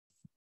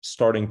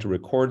starting to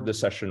record the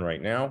session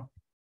right now.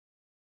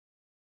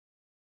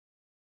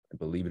 I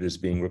believe it is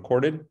being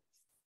recorded.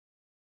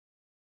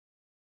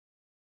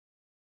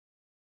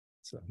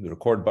 So the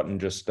record button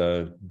just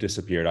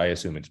disappeared. I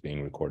assume it's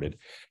being recorded.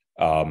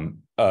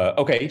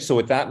 Okay, so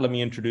with that, let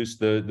me introduce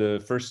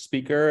the first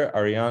speaker,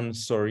 Ariane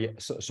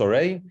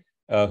SORET,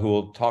 who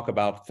will talk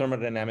about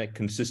thermodynamic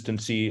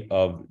consistency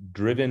of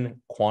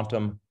driven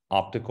quantum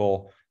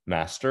optical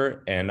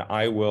master. And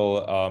I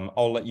will,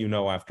 I'll let you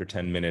know after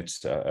 10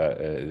 minutes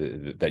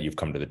that you've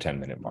come to the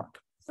 10-minute mark.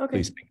 Okay,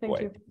 please speak thank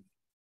away. you.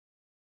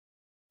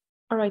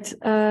 All right,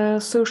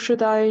 so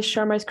should I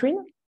share my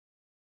screen?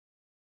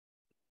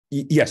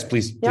 Yes,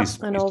 please. Yeah,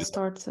 please, and please I'll do.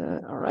 start.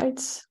 All right,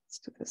 let's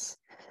do this.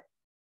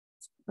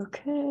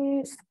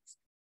 Okay,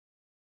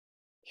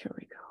 here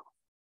we go.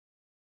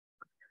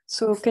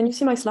 So can you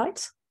see my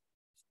slides?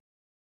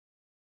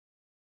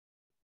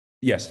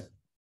 Yes.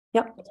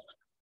 Yeah.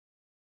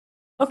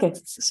 Okay,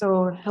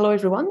 so hello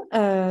everyone.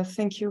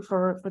 Thank you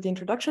for the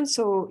introduction.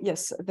 So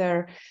yes,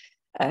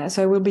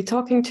 so I will be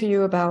talking to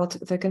you about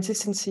the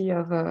consistency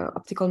of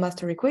optical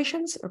master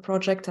equations, a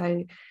project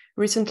I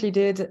recently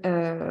did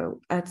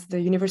at the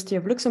University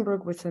of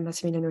Luxembourg with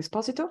Massimiliano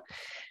Esposito.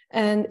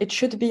 And it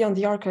should be on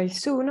the archive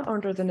soon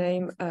under the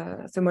name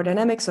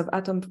Thermodynamics of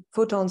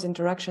Atom-Photons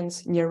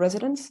Interactions Near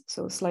Resonance,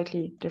 so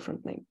slightly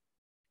different name.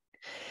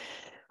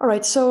 All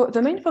right, so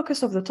the main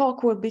focus of the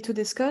talk will be to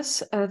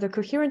discuss the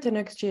coherent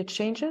energy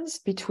exchanges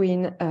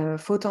between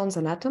photons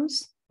and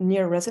atoms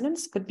near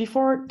resonance. But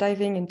before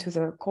diving into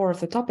the core of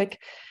the topic,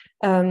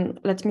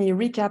 let me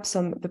recap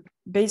some of the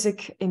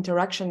basic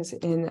interactions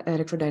in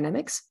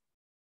electrodynamics.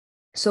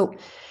 So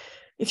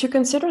if you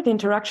consider the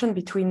interaction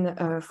between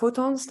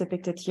photons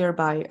depicted here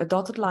by a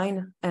dotted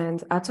line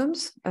and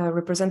atoms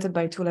represented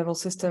by a two-level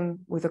system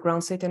with a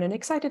ground state and an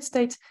excited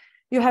state,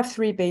 you have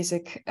three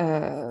basic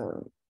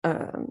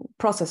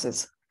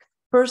processes.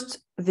 First,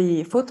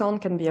 the photon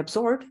can be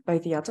absorbed by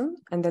the atom,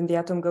 and then the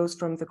atom goes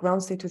from the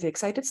ground state to the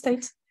excited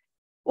state,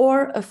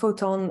 or a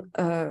photon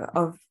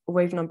of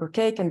wave number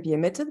k can be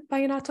emitted by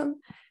an atom,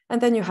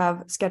 and then you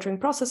have scattering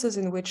processes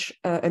in which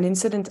an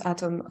incident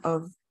atom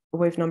of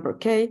wave number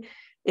k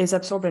is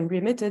absorbed and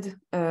re-emitted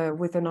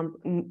with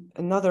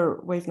another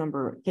wave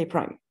number k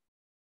prime.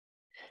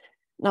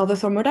 Now, the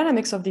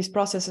thermodynamics of these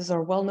processes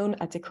are well known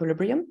at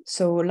equilibrium.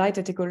 So light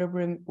at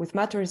equilibrium with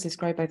matter is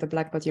described by the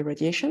black body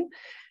radiation.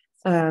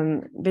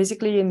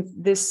 Basically, in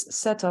this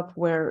setup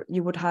where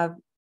you would have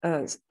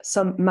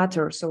some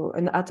matter, so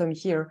an atom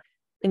here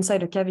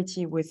inside a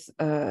cavity with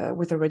a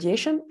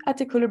radiation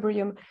at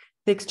equilibrium,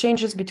 the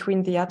exchanges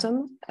between the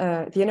atom,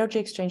 the energy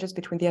exchanges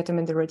between the atom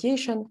and the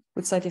radiation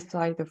would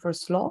satisfy the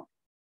first law,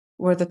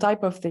 where the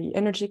type of the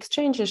energy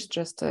exchange is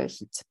just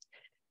heat.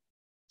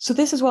 So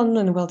this is well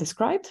known and well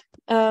described.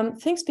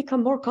 Things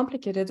become more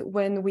complicated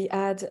when we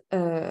add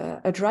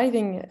a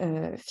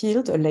driving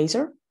field, a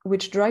laser,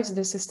 which drives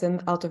the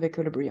system out of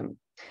equilibrium.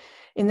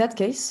 In that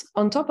case,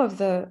 on top of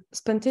the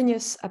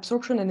spontaneous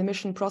absorption and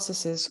emission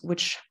processes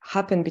which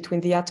happen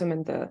between the atom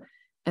and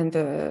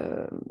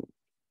the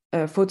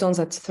photons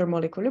at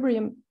thermal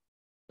equilibrium,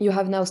 you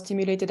have now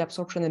stimulated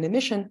absorption and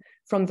emission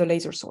from the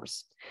laser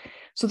source.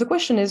 So the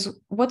question is,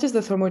 what is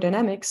the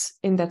thermodynamics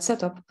in that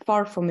setup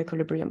far from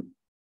equilibrium?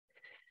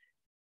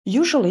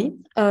 Usually,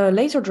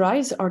 laser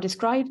drives are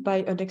described by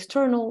an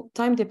external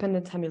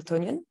time-dependent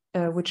Hamiltonian,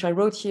 which I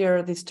wrote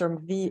here this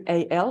term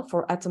VAL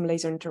for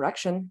atom-laser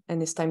interaction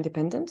and is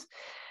time-dependent.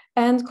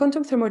 And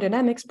quantum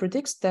thermodynamics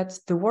predicts that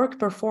the work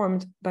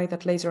performed by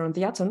that laser on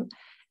the atom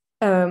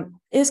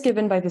is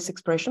given by this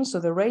expression. So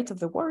the rate of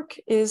the work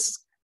is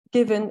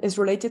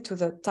related to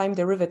the time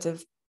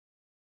derivative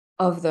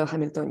of the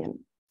Hamiltonian.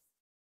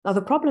 Now,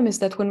 the problem is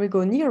that when we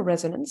go near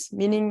resonance,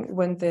 meaning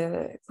when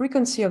the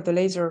frequency of the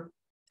laser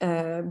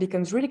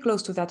becomes really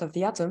close to that of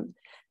the atom,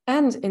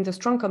 and in the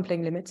strong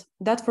coupling limit,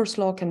 that first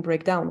law can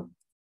break down.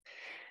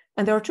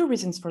 And there are two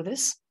reasons for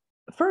this.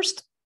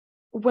 First,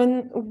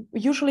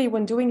 usually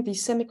when doing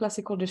these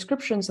semi-classical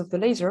descriptions of the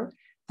laser,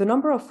 the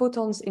number of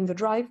photons in the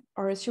drive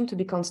are assumed to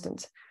be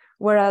constant,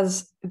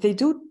 whereas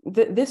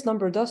this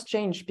number does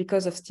change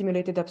because of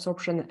stimulated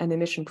absorption and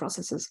emission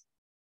processes.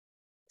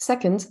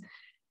 Second,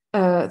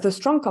 the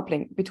strong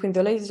coupling between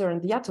the laser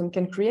and the atom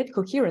can create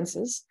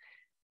coherences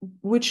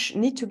which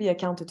need to be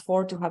accounted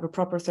for to have a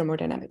proper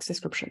thermodynamics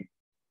description.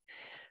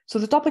 So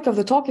the topic of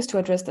the talk is to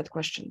address that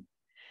question.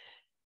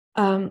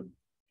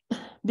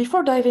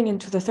 Before diving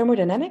into the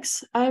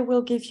thermodynamics, I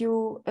will give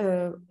you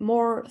a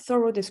more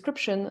thorough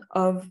description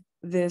of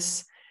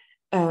this,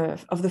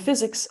 of the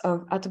physics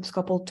of atoms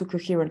coupled to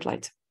coherent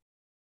light.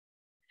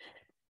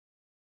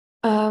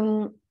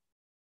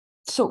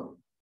 So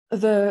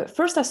the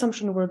first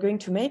assumption we're going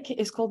to make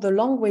is called the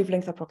long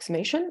wavelength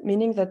approximation,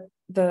 meaning that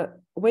the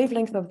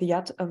wavelength of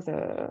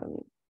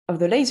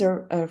the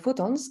laser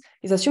photons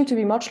is assumed to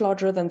be much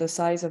larger than the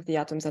size of the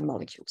atoms and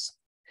molecules,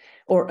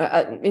 or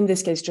in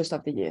this case, just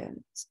of the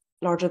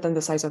larger than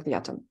the size of the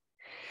atom.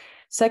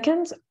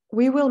 Second,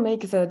 we will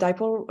make the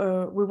dipole.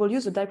 We will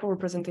use a dipole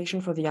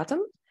representation for the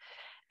atom,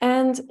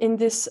 And in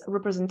this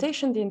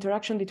representation, the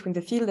interaction between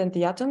the field and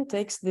the atom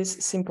takes this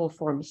simple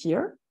form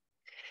here.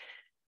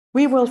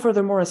 We will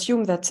furthermore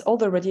assume that all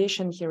the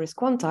radiation here is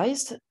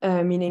quantized,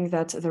 meaning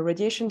that the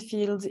radiation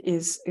field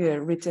is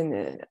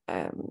written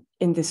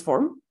in this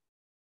form,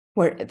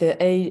 where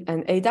the A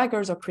and A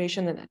daggers are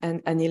creation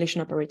and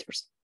annihilation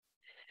operators.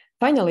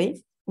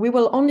 Finally, we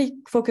will only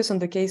focus on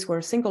the case where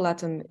a single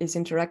atom is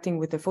interacting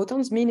with the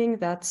photons, meaning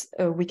that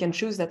we can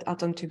choose that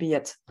atom to be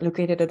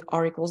located at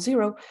r equals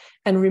 0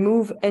 and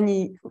remove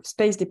any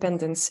space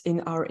dependence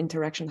in our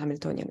interaction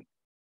Hamiltonian.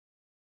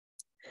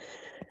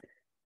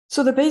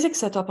 So the basic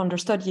setup under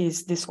study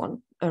is this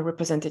one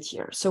represented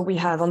here. So we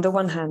have on the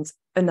one hand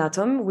an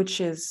atom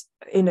which is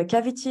in a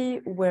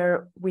cavity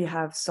where we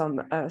have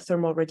some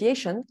thermal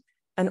radiation,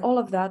 and all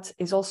of that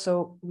is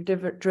also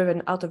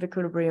driven out of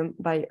equilibrium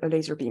by a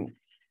laser beam.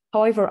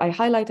 However, I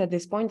highlight at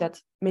this point that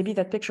maybe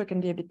that picture can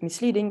be a bit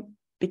misleading,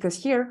 because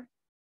here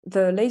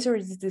the laser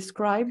is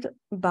described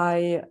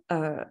by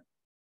a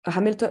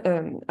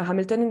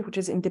Hamiltonian which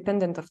is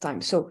independent of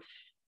time. So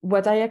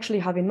what I actually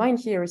have in mind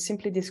here is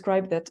simply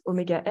describe that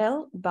omega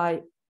L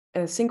by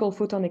a single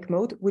photonic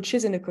mode, which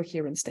is in a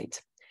coherent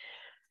state.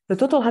 The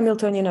total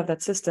Hamiltonian of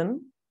that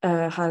system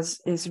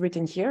is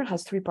written here,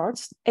 has three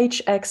parts.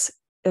 Hx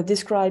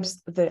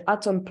describes the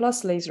atom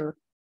plus laser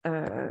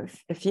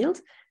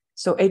field.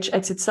 So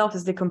Hx itself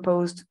is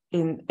decomposed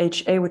in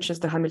HA, which is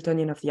the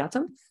Hamiltonian of the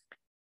atom,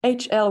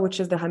 HL,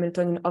 which is the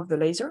Hamiltonian of the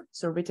laser,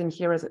 so written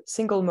here as a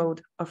single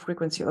mode of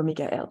frequency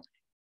omega L.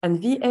 And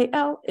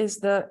VAL is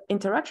the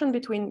interaction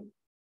between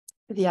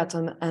the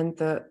atom and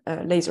the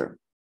laser.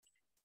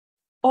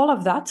 All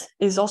of that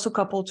is also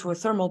coupled to a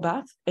thermal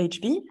bath,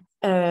 HB,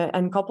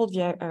 and coupled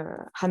via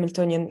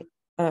Hamiltonian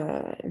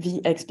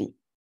VXB.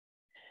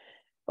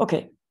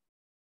 Okay,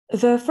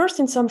 the first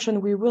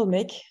assumption we will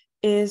make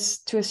is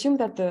to assume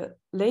that the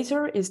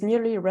laser is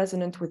nearly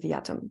resonant with the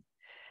atom.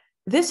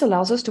 This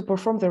allows us to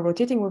perform the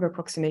rotating wave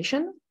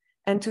approximation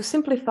and to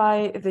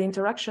simplify the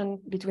interaction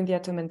between the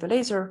atom and the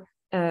laser,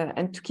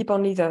 and to keep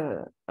only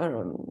the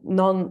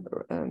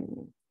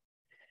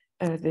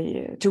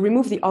to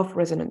remove the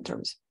off-resonant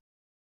terms.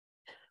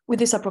 With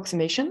this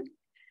approximation,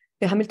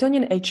 the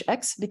Hamiltonian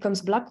Hx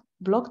becomes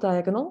block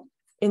diagonal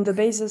in the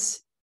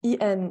basis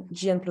En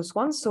Gn plus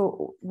 1.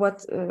 So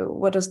what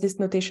does this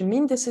notation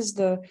mean? This is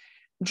the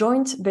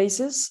joint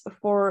basis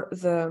for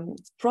the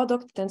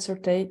product tensor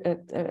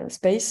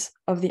space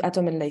of the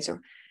atom and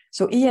laser.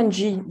 So E and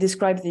G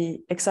describe the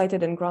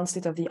excited and ground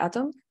state of the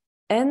atom.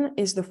 N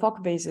is the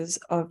Fock basis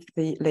of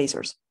the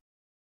lasers.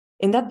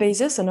 In that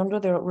basis, and under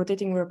the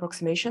rotating wave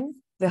approximation,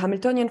 the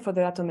Hamiltonian for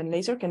the atom and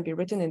laser can be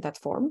written in that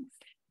form.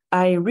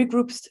 I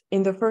regrouped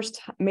in the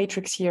first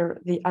matrix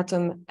here the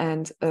atom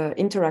and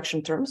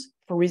interaction terms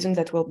for reasons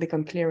that will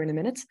become clear in a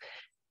minute.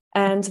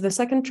 And the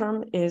second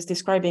term is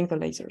describing the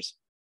lasers,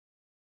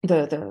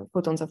 the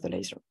photons of the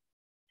laser.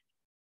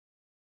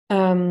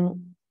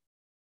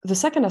 The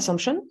second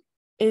assumption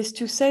is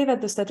to say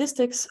that the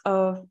statistics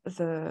of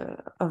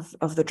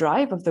the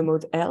drive of the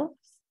mode L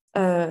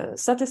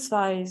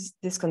satisfies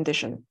this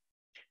condition.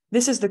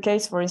 This is the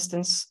case, for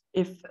instance,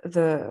 if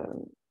the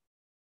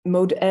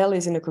mode L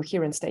is in a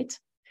coherent state.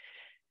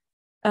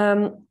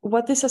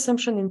 What this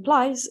assumption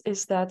implies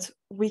is that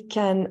we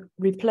can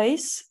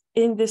replace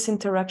in this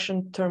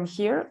interaction term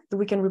here,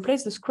 we can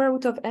replace the square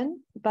root of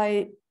n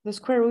by the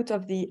square root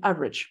of the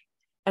average,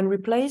 and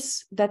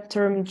replace that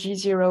term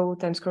G0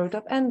 times square root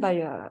of n by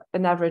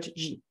an average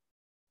G.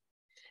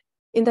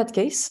 In that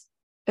case,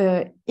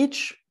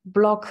 each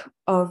block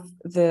of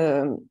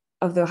the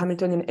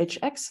Hamiltonian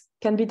Hx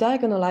can be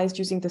diagonalized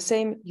using the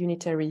same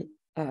unitary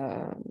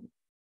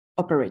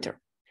operator.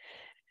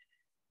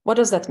 What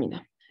does that mean?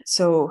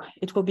 So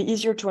it will be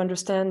easier to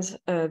understand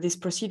this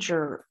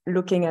procedure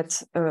looking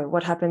at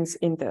what happens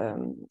in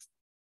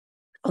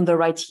on the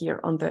right here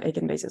on the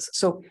eigenbasis.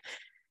 So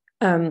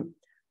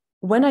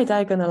when I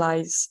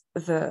diagonalize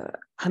the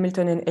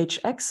Hamiltonian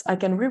Hx, I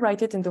can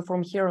rewrite it in the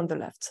form here on the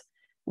left.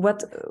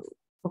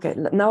 Okay,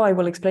 now I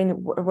will explain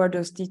where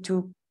does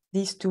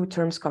these two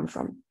terms come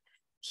from.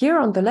 Here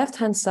on the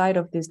left-hand side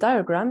of this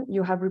diagram,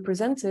 you have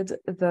represented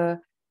the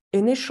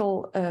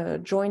initial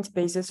joint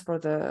basis for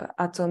the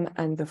atom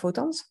and the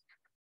photons.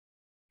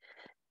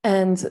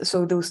 And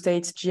so those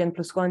states Gn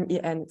plus 1,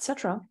 En,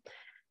 etc.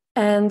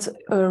 And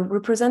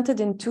represented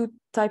in two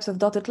types of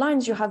dotted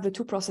lines, you have the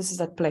two processes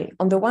at play.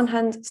 On the one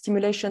hand,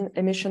 stimulation,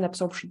 emission,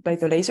 absorption by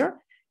the laser,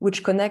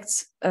 which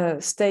connects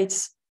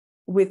states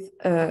with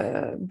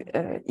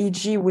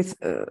e.g. with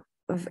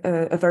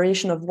a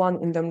variation of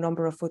 1 in the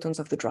number of photons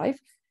of the drive.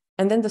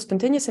 And then the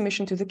spontaneous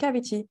emission to the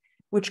cavity,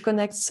 which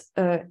connects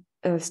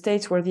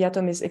states where the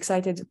atom is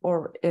excited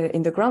or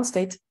in the ground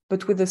state,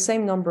 but with the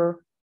same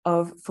number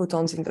of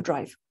photons in the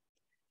drive.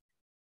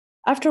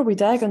 After we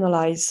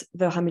diagonalize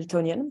the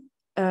Hamiltonian,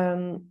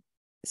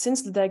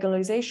 since the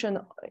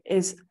diagonalization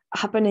is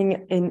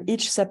happening in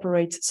each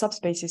separate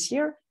subspaces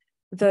here,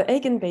 the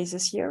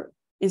eigenbasis here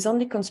is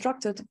only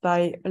constructed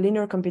by a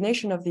linear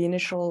combination of the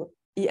initial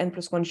En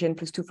plus 1, Gn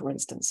plus 2, for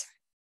instance.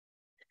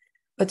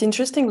 But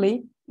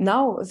interestingly,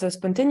 now the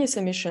spontaneous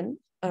emission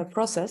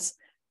process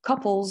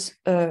couples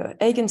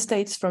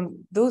eigenstates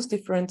from those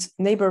different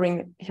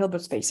neighboring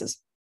Hilbert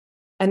spaces.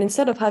 And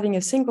instead of having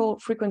a single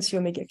frequency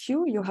omega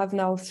q, you have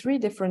now 3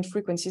 different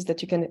frequencies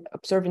that you can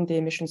observe in the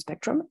emission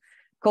spectrum,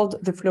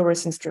 called the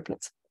fluorescence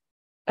triplets.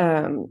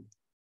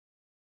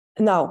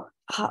 Now,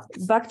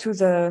 back to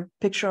the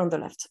picture on the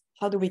left.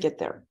 How do we get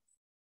there?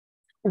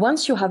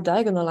 Once you have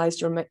diagonalized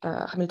your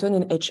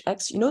Hamiltonian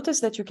HX, you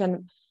notice that you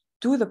can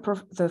do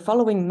the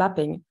following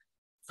mapping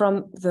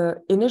from the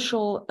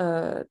initial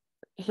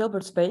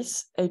Hilbert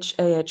space,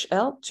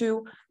 HAHL,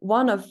 to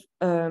one of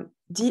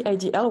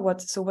DADL,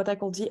 what I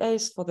call DA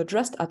is for the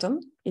dressed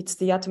atom. It's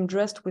the atom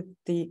dressed with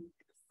the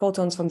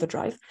photons from the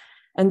drive.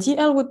 And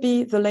DL would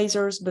be the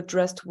lasers, but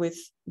dressed with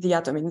the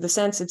atom. In the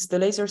sense, it's the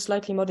laser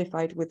slightly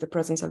modified with the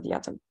presence of the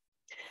atom.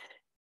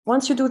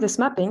 Once you do this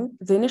mapping,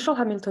 the initial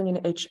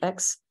Hamiltonian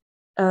HX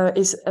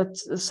is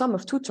a sum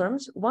of 2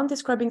 terms, one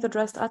describing the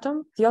dressed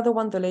atom, the other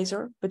one the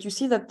laser, but you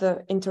see that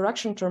the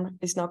interaction term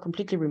is now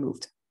completely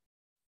removed.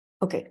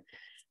 Okay,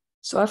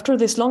 so after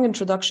this long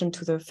introduction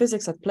to the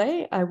physics at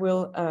play, I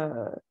will,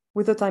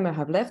 with the time I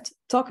have left,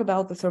 talk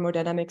about the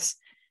thermodynamics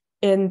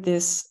in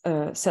this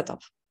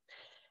setup.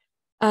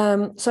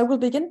 So I will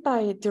begin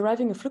by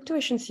deriving a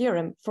fluctuation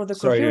theorem for the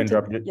Sorry to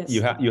interrupt. Yes.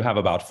 You have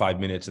about 5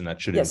 minutes, and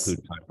that should include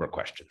time for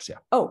questions. Yeah.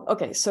 Oh,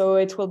 okay. So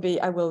it will be,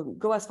 I will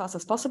go as fast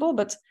as possible,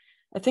 but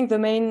I think the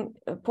main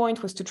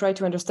point was to try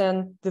to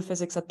understand the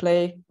physics at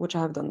play, which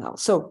I have done now.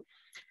 So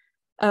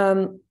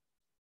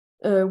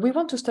we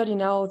want to study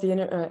now the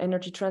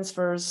energy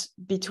transfers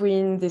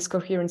between this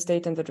coherent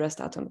state and the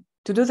dressed atom.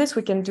 To do this,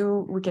 we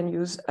can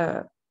use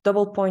a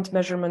double point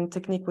measurement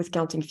technique with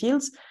counting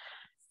fields.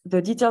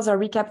 The details are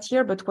recapped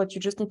here, but what you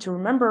just need to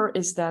remember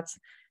is that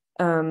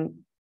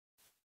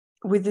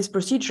with this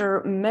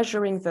procedure,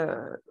 measuring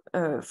the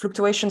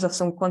fluctuations of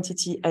some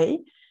quantity A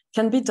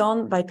can be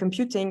done by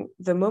computing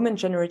the moment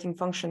generating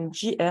function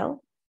GL,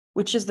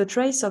 which is the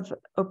trace of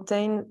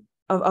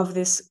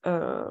this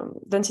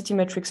density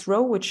matrix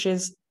rho, which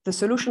is the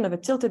solution of a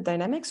tilted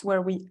dynamics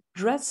where we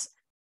dress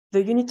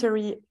the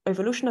unitary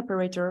evolution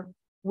operator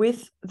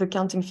with the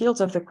counting fields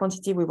of the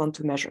quantity we want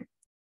to measure.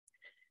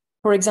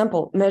 For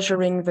example,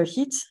 measuring the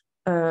heat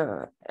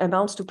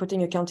amounts to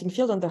putting a counting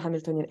field on the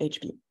Hamiltonian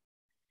HB.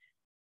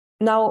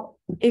 Now,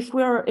 if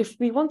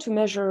we want to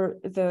measure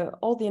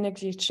all the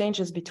energy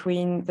exchanges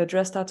between the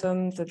dressed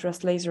atom, the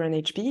dressed laser, and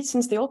HB,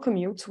 since they all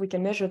commute, we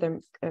can measure them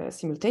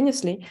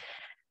simultaneously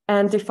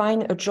and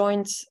define a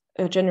joint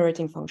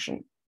generating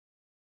function.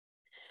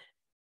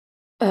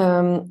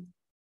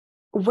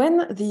 When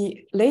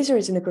the laser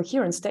is in a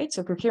coherent state,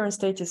 so coherent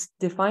state is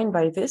defined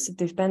by this, it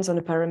depends on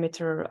a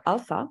parameter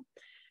alpha,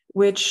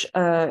 which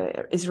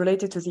is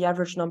related to the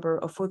average number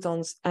of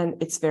photons and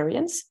its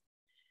variance.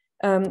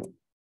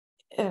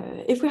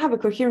 If we have a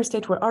coherent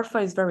state where alpha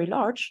is very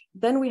large,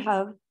 then we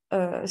have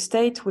a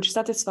state which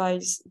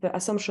satisfies the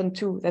assumption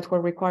 2 that were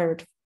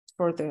required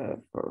for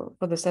the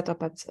setup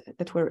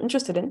that we're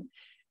interested in.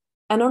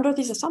 And under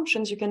these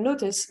assumptions, you can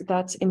notice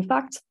that, in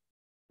fact,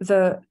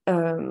 the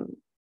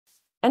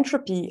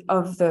entropy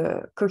of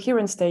the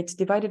coherent state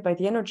divided by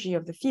the energy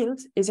of the field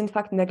is in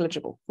fact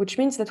negligible, which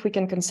means that we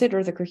can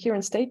consider the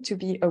coherent state to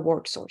be a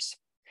work source.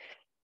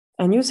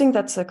 And using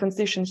that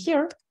condition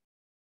here,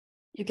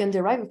 you can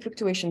derive a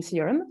fluctuation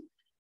theorem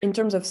in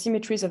terms of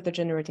symmetries of the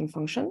generating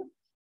function,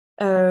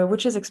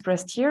 which is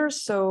expressed here.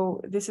 So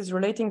this is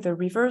relating the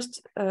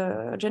reversed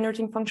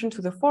generating function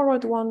to the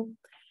forward one.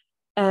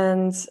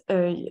 And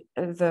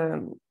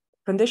the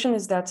condition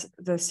is that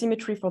the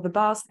symmetry for the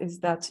bath is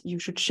that you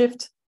should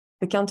shift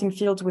the counting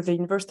field with the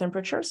inverse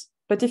temperatures.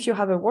 But if you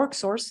have a work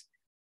source,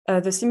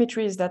 the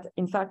symmetry is that,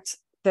 in fact,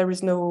 there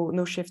is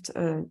no shift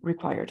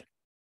required.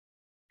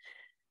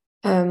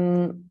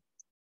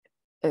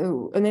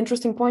 An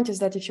interesting point is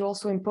that if you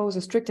also impose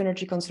a strict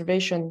energy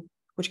conservation,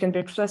 which can be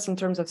expressed in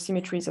terms of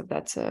symmetries of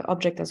that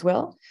object as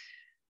well,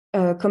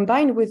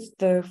 combined with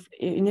the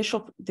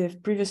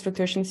previous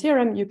fluctuation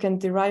theorem, you can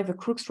derive a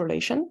Crookes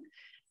relation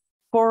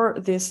for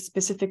this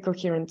specific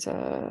coherent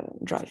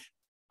drive.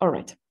 All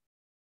right.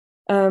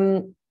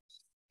 So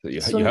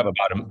you have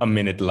about a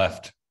minute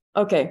left.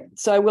 Okay,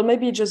 so I will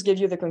maybe just give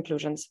you the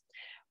conclusions.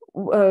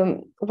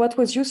 What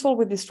was useful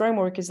with this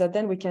framework is that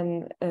then we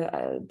can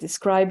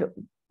describe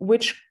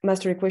which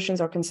master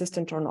equations are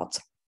consistent or not.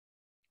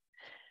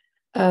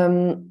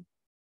 And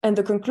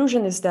the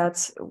conclusion is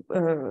that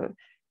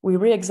we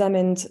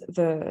re-examined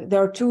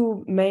there are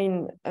 2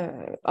 main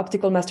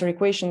optical master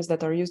equations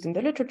that are used in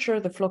the literature,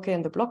 the Floquet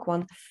and the Bloch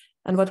one.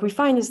 And what we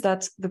find is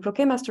that the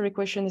Floquet master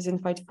equation is in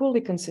fact fully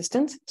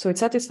consistent, so it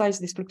satisfies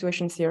this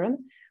fluctuation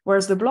theorem,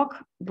 whereas the Bloch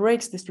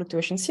breaks this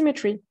fluctuation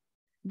symmetry,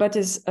 but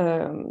is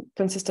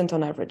consistent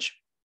on average.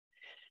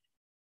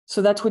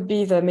 So that would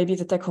be maybe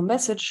the take-home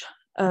message.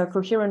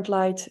 Coherent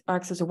light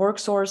acts as a work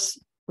source.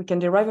 We can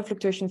derive a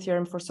fluctuation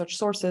theorem for such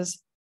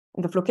sources.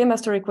 And the Floquet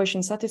master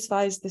equation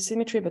satisfies the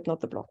symmetry, but not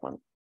the Bloch one.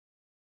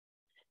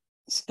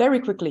 Very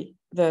quickly,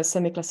 the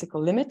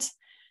semi-classical limit.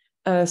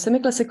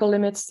 semi-classical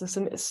limits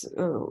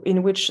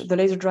in which the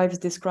laser drive is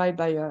described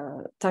by a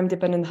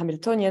time-dependent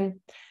Hamiltonian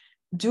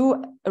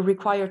do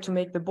require to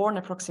make the Born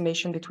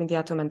approximation between the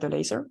atom and the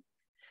laser.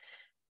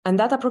 And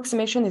that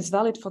approximation is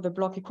valid for the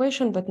Bloch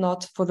equation, but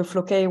not for the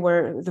Floquet,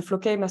 where the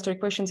Floquet master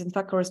equations in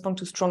fact correspond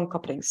to strong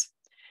couplings.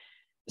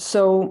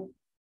 So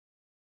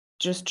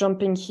just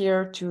jumping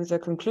here to the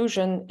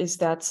conclusion is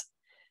that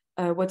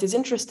what is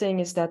interesting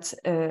is that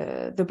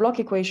the Bloch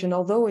equation,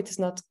 although it is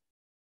not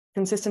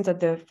consistent at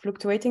the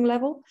fluctuating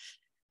level,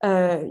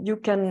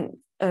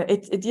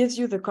 it gives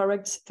you the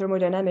correct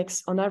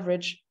thermodynamics on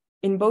average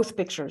in both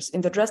pictures,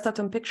 in the dressed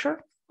atom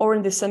picture or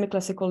in the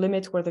semi-classical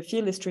limit where the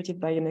field is treated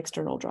by an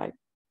external drive.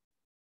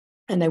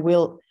 And I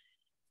will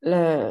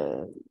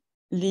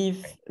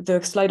leave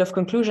the slide of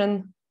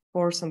conclusion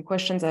for some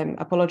questions. I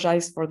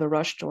apologize for the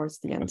rush towards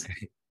the end.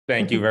 Okay.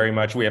 Thank you very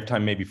much. We have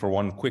time maybe for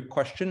one quick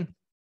question.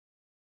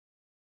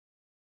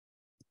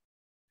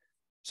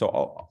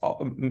 So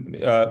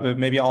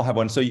maybe I'll have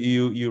one. So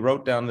you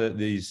wrote down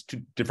these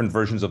two different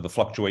versions of the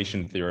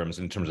fluctuation theorems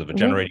in terms of a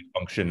generating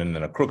function and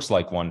then a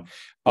Crookes-like one.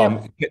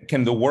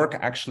 Can the work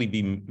actually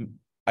be,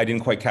 I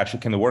didn't quite catch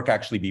it, can the work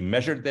actually be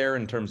measured there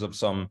in terms of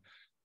some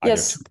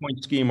either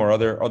two-point scheme or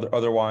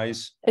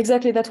otherwise?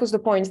 Exactly, that was the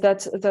point,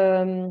 that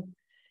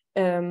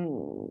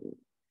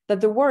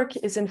the work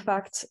is in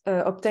fact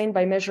obtained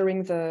by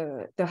measuring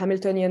the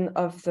Hamiltonian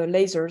of the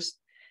lasers.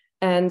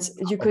 And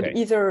you could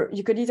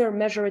either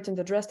measure it in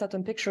the dressed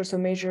atom picture, so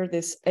measure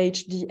this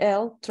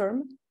HDL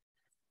term,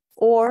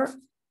 or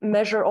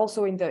measure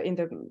also in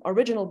the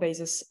original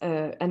basis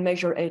and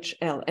measure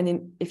HL.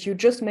 And if you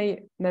just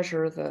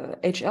measure the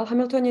HL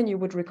Hamiltonian, you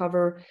would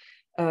recover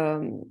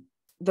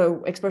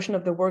the expression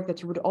of the work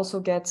that you would also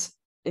get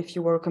if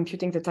you were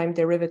computing the time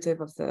derivative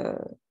of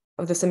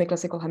the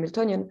semi-classical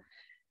Hamiltonian.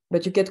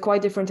 But you get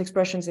quite different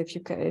expressions if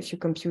you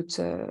compute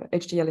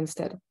HDL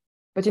instead.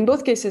 But in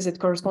both cases, it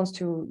corresponds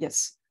to,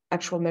 yes,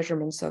 actual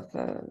measurements of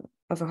a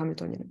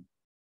Hamiltonian.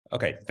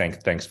 Okay,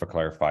 thanks for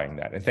clarifying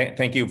that. And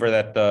thank you for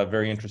that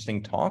very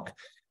interesting talk.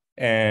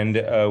 And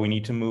we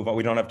need to move on.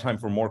 We don't have time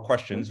for more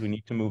questions. We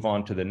need to move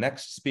on to the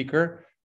next speaker.